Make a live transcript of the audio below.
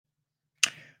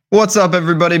What's up,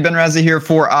 everybody? Ben Razzie here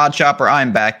for Odd Chopper.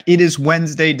 I'm back. It is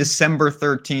Wednesday, December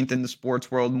 13th in the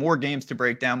sports world. More games to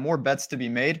break down, more bets to be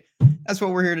made. That's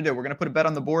what we're here to do. We're going to put a bet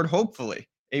on the board, hopefully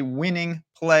a winning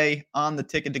play on the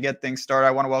ticket to get things started.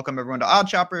 I want to welcome everyone to Odd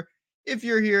Chopper. If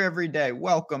you're here every day,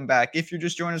 welcome back. If you're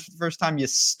just joining us for the first time, you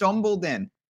stumbled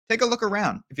in. Take a look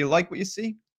around. If you like what you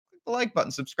see, click the like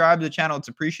button. Subscribe to the channel. It's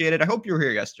appreciated. I hope you were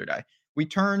here yesterday. We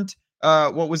turned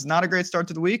what was not a great start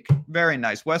to the week. Very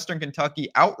nice. Western Kentucky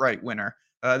outright winner.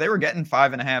 They were getting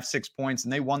 5.5, 6 points,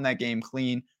 and they won that game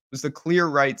clean. It was the clear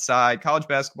right side. College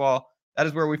basketball, that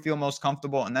is where we feel most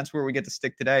comfortable, and that's where we get to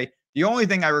stick today. The only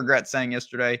thing I regret saying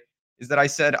yesterday is that I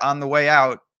said on the way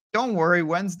out, don't worry,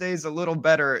 Wednesday's a little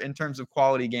better in terms of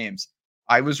quality games.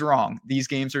 I was wrong. These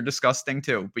games are disgusting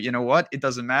too. But you know what? It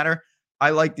doesn't matter.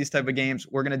 I like these type of games.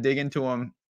 We're going to dig into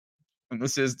them. And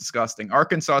this is disgusting.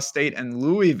 Arkansas State and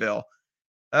Louisville.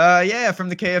 From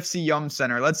the KFC Yum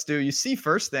Center. Let's do. You see,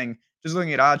 first thing, just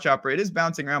looking at Odd Chopper, it is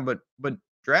bouncing around, but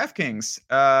DraftKings,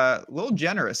 a little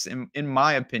generous in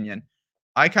my opinion.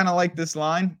 I kind of like this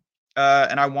line,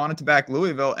 and I wanted to back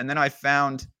Louisville, and then I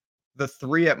found the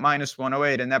 3 at minus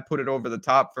 108, and that put it over the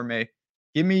top for me.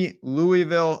 Give me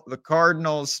Louisville, the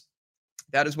Cardinals.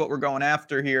 That is what we're going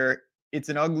after here. It's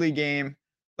an ugly game.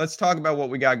 Let's talk about what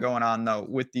we got going on, though,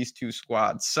 with these two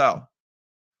squads. So,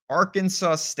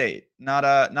 Arkansas State, not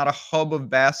a hub of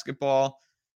basketball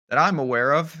that I'm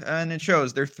aware of, and it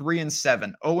shows. They're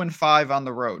 3-7, 0-5 on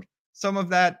the road. Some of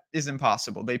that is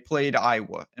impossible. They played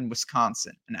Iowa and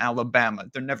Wisconsin and Alabama.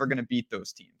 They're never going to beat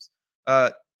those teams.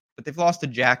 But they've lost to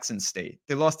Jackson State.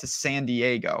 They lost to San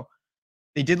Diego.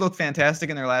 They did look fantastic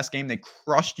in their last game. They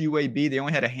crushed UAB. They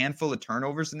only had a handful of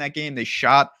turnovers in that game. They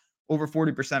shot over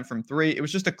 40% from three. It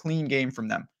was just a clean game from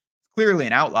them. Clearly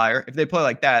an outlier. If they play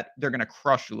like that, they're going to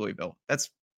crush Louisville. That's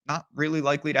not really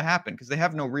likely to happen because they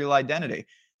have no real identity.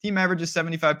 Team averages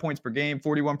 75 points per game,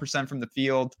 41% from the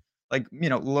field,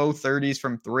 low 30s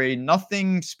from three.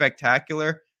 Nothing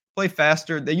spectacular. Play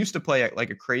faster. They used to play at like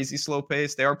a crazy slow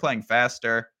pace. They are playing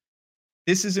faster.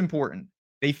 This is important.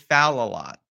 They foul a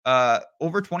lot.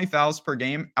 Over 20 fouls per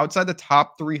game. Outside the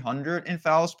top 300 in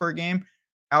fouls per game.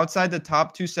 Outside the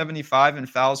top 275 in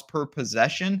fouls per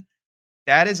possession.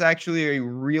 That is actually a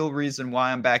real reason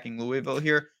why I'm backing Louisville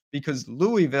here, because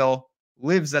Louisville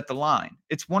lives at the line.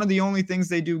 It's one of the only things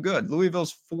they do good.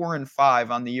 Louisville's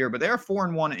 4-5 on the year, but they are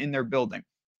 4-1 in their building.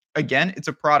 Again, it's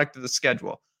a product of the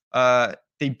schedule.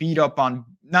 They beat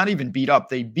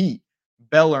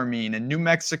Bellarmine and New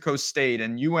Mexico State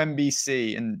and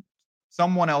UMBC and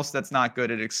someone else that's not good.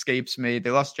 It escapes me.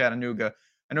 They lost Chattanooga.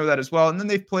 I know that as well. And then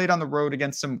they've played on the road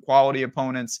against some quality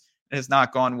opponents. It has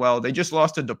not gone well. They just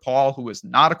lost to DePaul, who is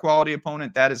not a quality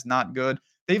opponent. That is not good.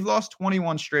 They've lost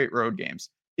 21 straight road games.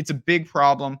 It's a big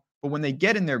problem, but when they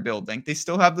get in their building, they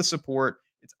still have the support.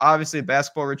 It's obviously a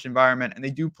basketball-rich environment, and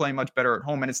they do play much better at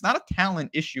home. And it's not a talent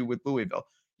issue with Louisville.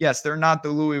 Yes, they're not the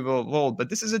Louisville of old, but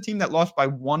this is a team that lost by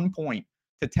 1 point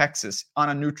to Texas on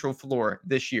a neutral floor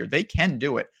this year. They can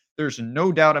do it. There's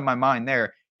no doubt in my mind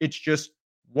there. It's just,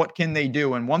 what can they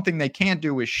do? And one thing they can't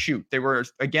do is shoot. They were,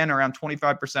 again, around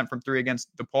 25% from three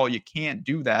against DePaul. You can't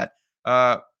do that.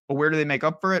 But where do they make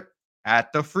up for it?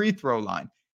 At the free throw line.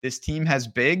 This team has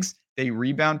bigs. They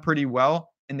rebound pretty well,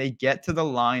 and they get to the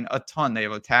line a ton. They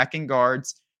have attacking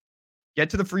guards. Get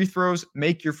to the free throws,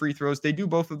 make your free throws. They do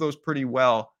both of those pretty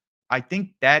well. I think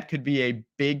that could be a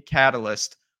big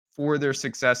catalyst for their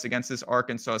success against this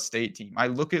Arkansas State team. I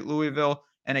look at Louisville,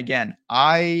 and again,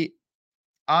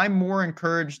 I'm more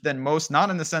encouraged than most,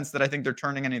 not in the sense that I think they're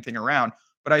turning anything around,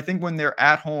 but I think when they're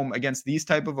at home against these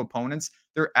type of opponents,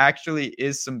 there actually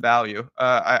is some value.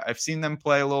 I've seen them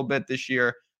play a little bit this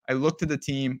year. I look to the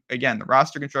team, again, the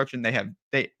roster construction,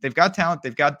 they've got talent,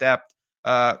 they've got depth.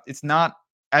 It's not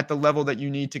at the level that you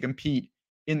need to compete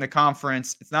in the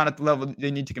conference. It's not at the level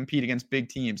they need to compete against big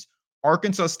teams.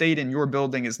 Arkansas State in your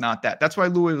building is not that. That's why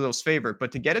Louisville's favorite.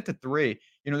 But to get it to 3,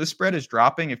 the spread is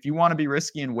dropping. If you want to be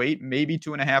risky and wait, maybe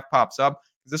 2.5 pops up.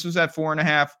 This was at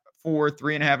 4.5, 4,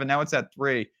 3.5, and now it's at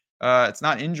 3. It's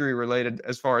not injury related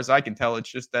as far as I can tell.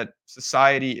 It's just that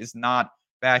society is not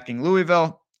backing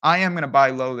Louisville. I am going to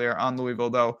buy low there on Louisville,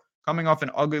 though. Coming off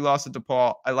an ugly loss at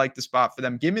DePaul, I like the spot for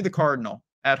them. Give me the Cardinal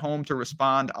at home to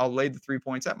respond. I'll lay the 3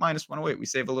 points at minus 108. We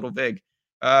save a little vig.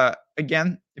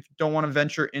 Again, if you don't want to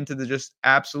venture into the just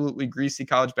absolutely greasy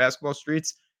college basketball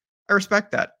streets, I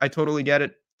respect that. I totally get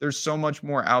it. There's so much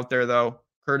more out there, though,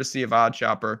 courtesy of Odd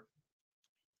Chopper.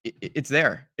 It's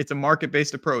there. It's a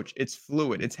market-based approach. It's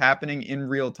fluid. It's happening in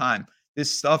real time.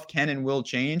 This stuff can and will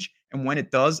change. And when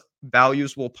it does,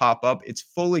 values will pop up. It's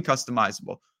fully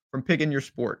customizable, from picking your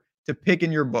sport to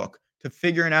picking your book to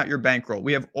figuring out your bankroll.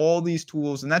 We have all these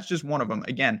tools, and that's just one of them.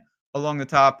 Again, along the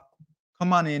top,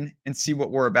 come on in and see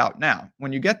what we're about. Now,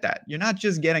 when you get that, you're not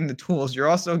just getting the tools, you're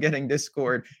also getting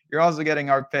Discord, you're also getting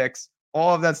our picks,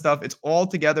 all of that stuff. It's all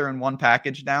together in one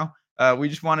package now. We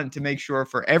just wanted to make sure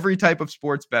for every type of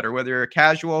sports bettor, whether you're a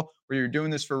casual, whether you're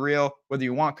doing this for real, whether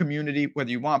you want community,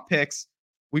 whether you want picks,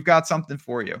 we've got something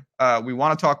for you. We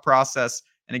want to talk process.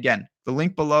 And again, the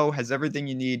link below has everything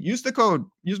you need. Use the code,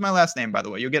 use my last name, by the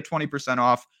way. You'll get 20%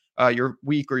 off your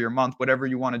week or your month, whatever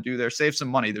you want to do there. Save some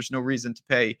money. There's no reason to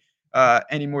pay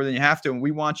any more than you have to. And we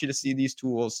want you to see these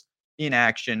tools in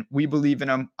action. We believe in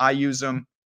them. I use them.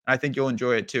 I think you'll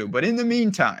enjoy it too. But in the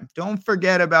meantime, don't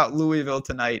forget about Louisville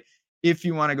tonight if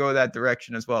you want to go that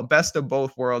direction as well. Best of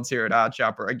both worlds here at Odd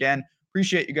Chopper. Again,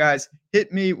 appreciate you guys.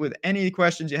 Hit me with any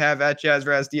questions you have at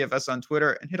JazzRazDFS on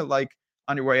Twitter, and hit a like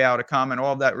on your way out, a comment.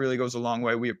 All of that really goes a long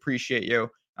way. We appreciate you.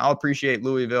 I'll appreciate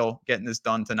Louisville getting this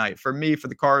done tonight. For me, for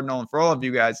the Cardinal, and for all of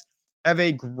you guys, have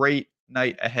a great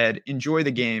night ahead. Enjoy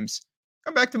the games.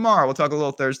 Come back tomorrow. We'll talk a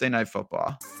little Thursday night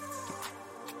football.